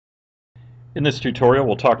In this tutorial,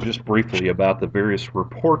 we'll talk just briefly about the various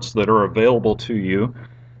reports that are available to you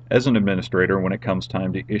as an administrator when it comes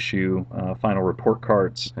time to issue final report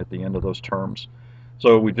cards at the end of those terms.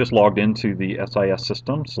 So we just logged into the SIS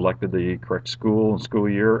system, selected the correct school and school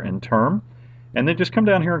year and term, and then just come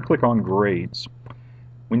down here and click on Grades.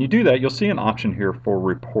 When you do that, you'll see an option here for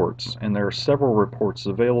reports, and there are several reports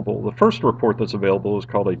available. The first report that's available is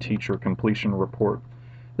called a Teacher Completion Report.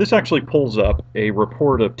 This actually pulls up a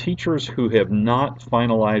report of teachers who have not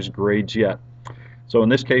finalized grades yet. So in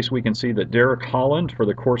this case, we can see that Derek Holland, for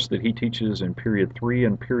the course that he teaches in period 3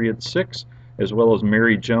 and period 6, as well as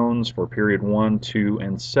Mary Jones for period 1, 2,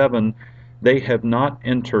 and 7, they have not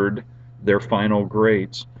entered their final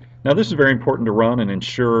grades. Now this is very important to run and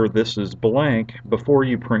ensure this is blank before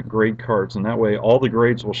you print grade cards, and that way all the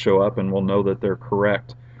grades will show up and we'll know that they're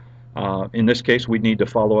correct. In this case, we need to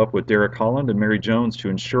follow up with Derek Holland and Mary Jones to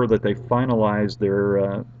ensure that they finalize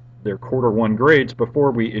their quarter 1 grades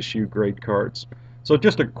before we issue grade cards. So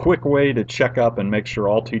just a quick way to check up and make sure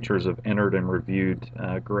all teachers have entered and reviewed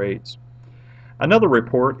grades. Another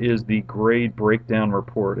report is the grade breakdown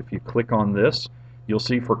report. If you click on this, you'll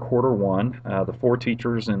see for quarter 1, the 4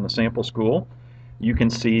 teachers in the sample school, you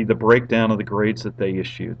can see the breakdown of the grades that they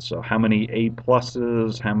issued. So how many A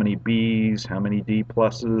pluses, how many Bs, how many D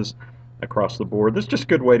pluses across the board. This is just a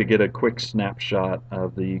good way to get a quick snapshot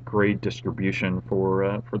of the grade distribution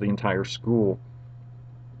for the entire school.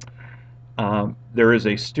 There is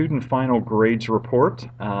a student final grades report.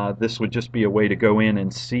 This would just be a way to go in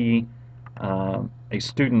and see a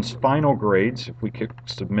student's final grades. If we click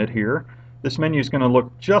submit here, this menu is going to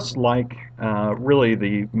look just like really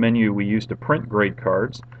the menu we use to print grade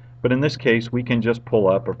cards, but in this case we can just pull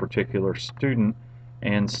up a particular student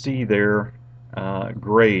and see their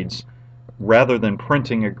grades. Rather than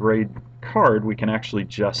printing a grade card, we can actually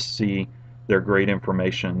just see their grade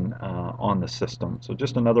information on the system. So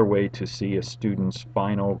just another way to see a student's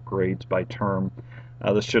final grades by term.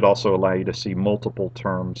 This should also allow you to see multiple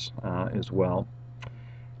terms as well.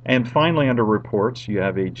 And finally, under reports, you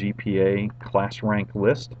have a GPA class rank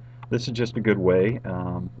list. This is just a good way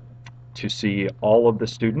to see all of the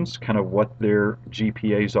students, kind of what their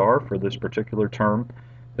GPAs are for this particular term,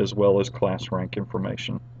 as well as class rank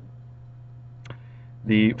information.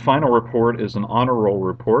 The final report is an honor roll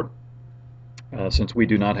report. Since we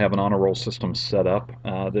do not have an honor roll system set up,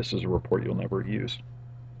 this is a report you'll never use.